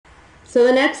So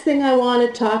the next thing I want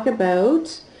to talk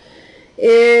about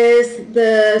is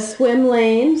the swim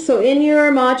lane. So in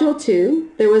your module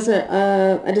 2, there was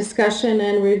a discussion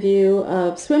and review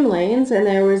of swim lanes, and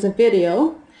there was a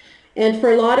video. And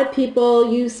for a lot of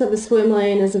people, use of a swim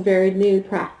lane is a very new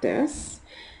practice.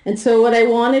 And so what I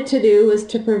wanted to do was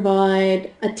to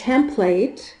provide a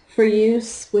template for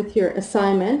use with your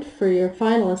assignment, for your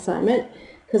final assignment,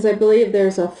 because I believe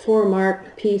there's a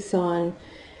 4-mark piece on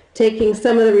taking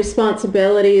some of the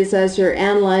responsibilities as you're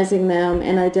analyzing them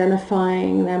and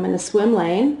identifying them in a swim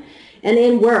lane. And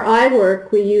in where I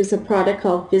work, we use a product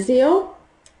called Visio,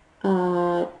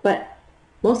 but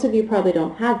most of you probably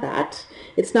don't have that.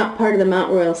 It's not part of the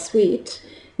Mount Royal suite.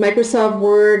 Microsoft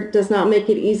Word does not make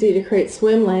it easy to create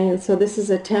swim lanes, so this is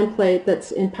a template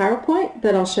that's in PowerPoint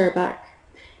that I'll share back.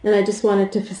 And I just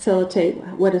wanted to facilitate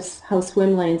how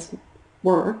swim lanes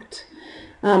worked.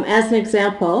 As an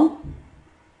example,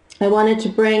 I wanted to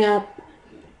bring up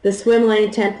the swim lane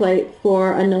template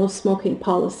for a no smoking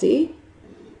policy.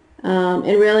 And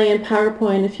really in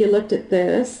PowerPoint, if you looked at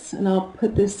this, and I'll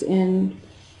put this in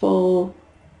full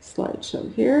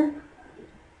slideshow here.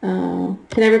 Can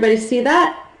everybody see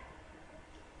that?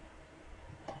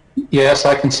 Yes,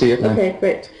 I can see it now. Okay,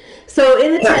 great. So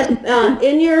in the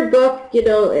in your book, you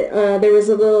know, there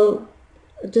was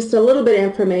just a little bit of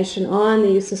information on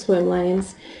the use of swim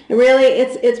lanes. And really,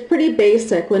 it's pretty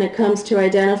basic when it comes to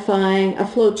identifying a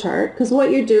flow chart, because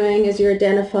what you're doing is you're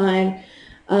identifying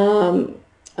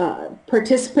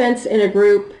participants in a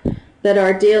group that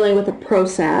are dealing with a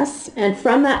process, and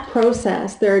from that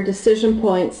process there are decision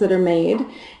points that are made,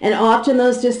 and often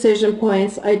those decision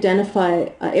points identify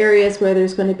areas where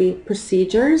there's going to be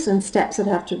procedures and steps that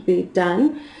have to be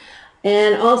done.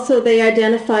 And also they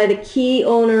identify the key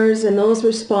owners and those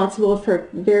responsible for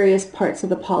various parts of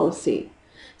the policy.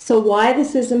 So why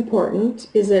this is important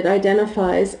is it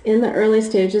identifies in the early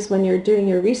stages when you're doing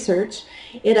your research,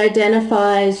 it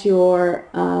identifies your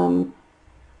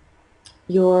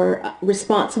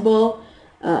responsible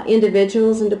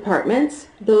individuals and departments,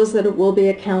 those that will be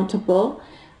accountable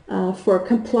for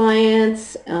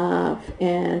compliance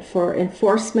and for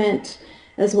enforcement,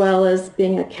 as well as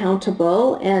being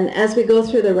accountable. And as we go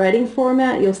through the writing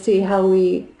format, you'll see how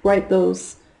we write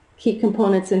those key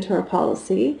components into our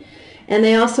policy. And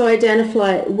they also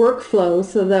identify workflow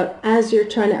so that as you're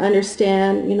trying to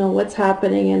understand, you know, what's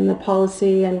happening in the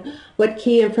policy and what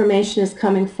key information is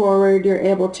coming forward, you're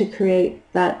able to create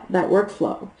that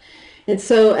workflow. And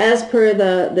so as per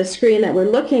the screen that we're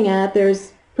looking at,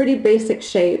 there's pretty basic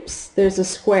shapes. There's a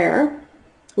square,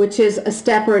 which is a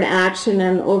step or an action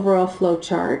and an overall flow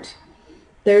chart.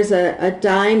 There's a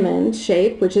diamond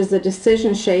shape, which is a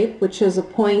decision shape, which is a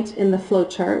point in the flow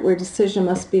chart where decision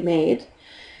must be made.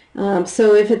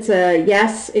 So if it's a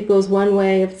yes, it goes one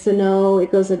way. If it's a no,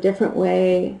 it goes a different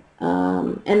way.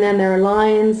 And then there are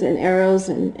lines and arrows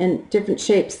and different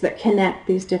shapes that connect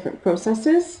these different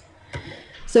processes.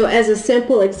 So as a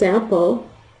simple example,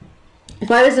 if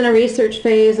I was in a research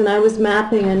phase and I was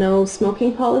mapping a no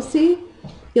smoking policy,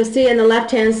 you'll see on the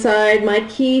left-hand side, my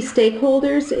key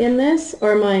stakeholders in this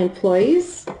are my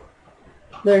employees.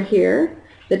 They're here.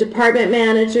 The department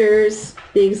managers,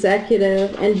 the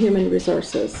executive, and human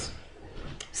resources.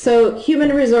 So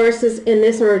human resources in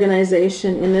this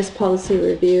organization, in this policy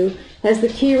review, has the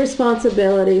key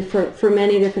responsibility for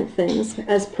many different things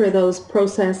as per those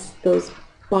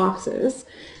boxes.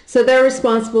 So they're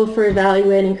responsible for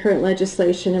evaluating current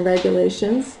legislation and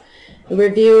regulations,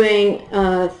 reviewing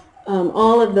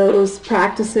all of those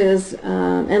practices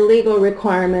and legal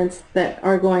requirements that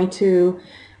are going to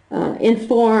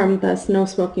inform the no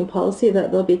smoking policy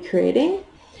that they'll be creating.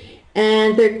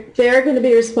 And they're going to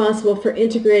be responsible for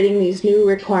integrating these new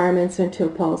requirements into a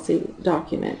policy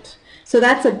document. So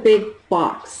that's a big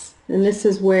box, and this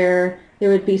is where there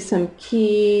would be some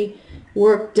key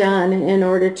work done in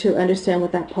order to understand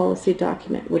what that policy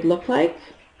document would look like.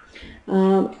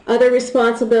 Other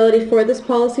responsibility for this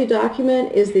policy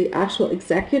document is the actual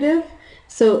executive.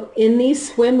 So in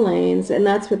these swim lanes, and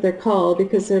that's what they're called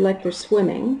because they're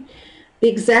swimming, the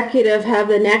executive have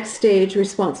the next stage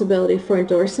responsibility for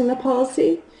endorsing the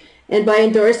policy. And by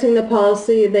endorsing the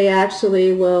policy, they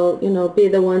actually will, you know, be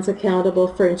the ones accountable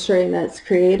for ensuring that it's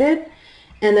created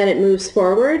and that it moves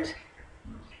forward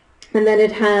and that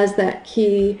it has that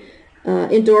key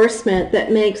endorsement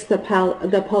that makes the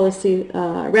policy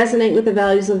resonate with the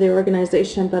values of the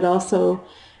organization, but also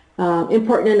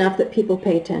important enough that people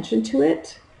pay attention to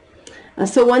it.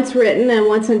 So once written and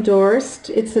once endorsed,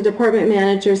 it's the department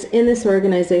managers in this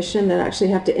organization that actually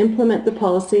have to implement the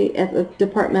policy at the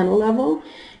departmental level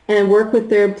and work with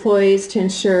their employees to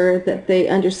ensure that they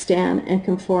understand and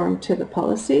conform to the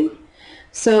policy.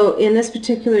 So in this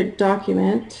particular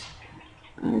document,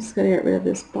 I just got to get rid of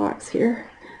this box here.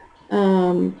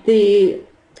 The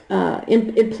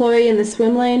employee in the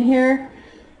swim lane here,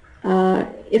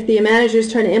 if the manager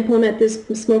is trying to implement this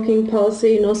smoking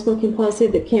policy, no smoking policy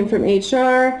that came from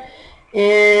HR,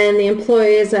 and the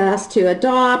employee is asked to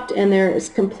adopt and there is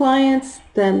compliance,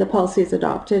 then the policy is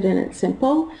adopted and it's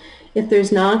simple. If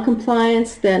there's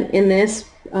non-compliance, then in this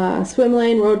swim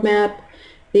lane roadmap,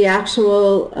 the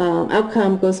actual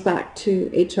outcome goes back to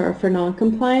HR for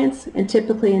non-compliance, and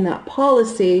typically in that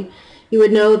policy you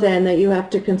would know then that you have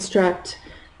to construct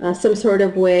some sort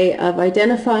of way of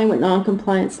identifying what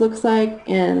non-compliance looks like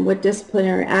and what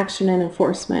disciplinary action and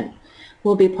enforcement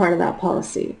will be part of that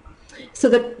policy. So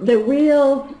the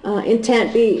real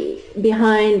intent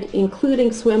behind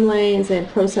including swim lanes and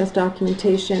process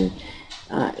documentation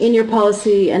in your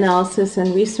policy analysis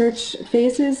and research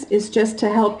phases is just to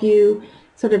help you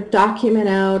sort of document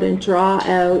out and draw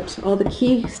out all the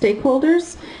key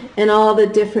stakeholders and all the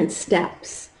different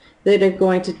steps that are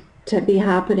going to be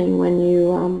happening when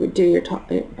you do your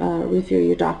review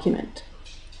your document.